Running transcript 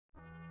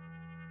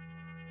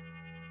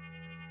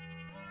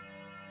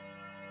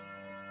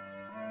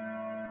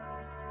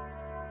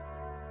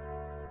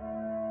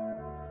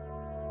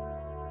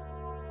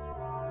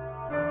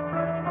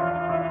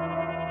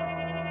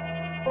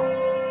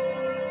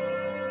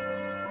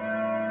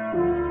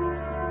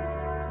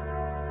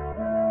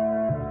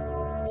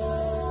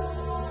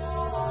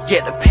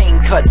Yeah, the pain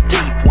cuts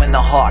deep when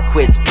the heart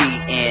quits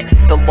beating.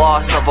 The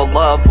loss of a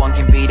loved one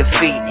can be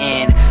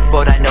defeating.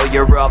 But I know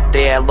you're up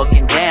there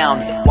looking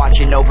down,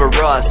 watching over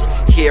us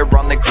here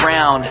on the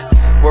ground.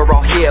 We're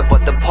all here,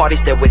 but the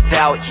party's there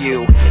without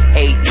you.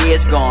 8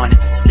 years gone,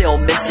 still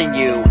missing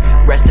you.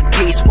 Rest in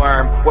peace,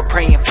 Worm, we're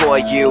praying for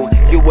you.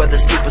 You were the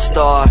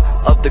superstar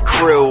of the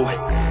crew.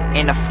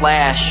 In a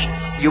flash,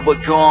 you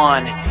were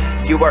gone.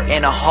 You are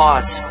in our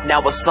hearts,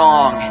 now a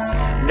song.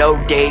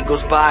 No day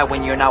goes by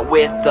when you're not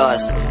with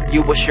us.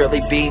 You will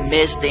surely be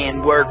missed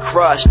and we're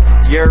crushed.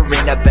 You're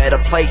in a better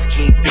place,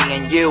 keep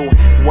being you.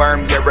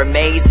 Worm, you're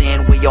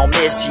amazing, we all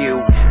miss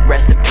you.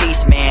 Rest in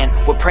peace, man,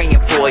 we're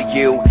praying for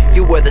you.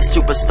 You were the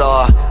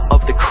superstar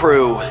of the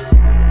crew.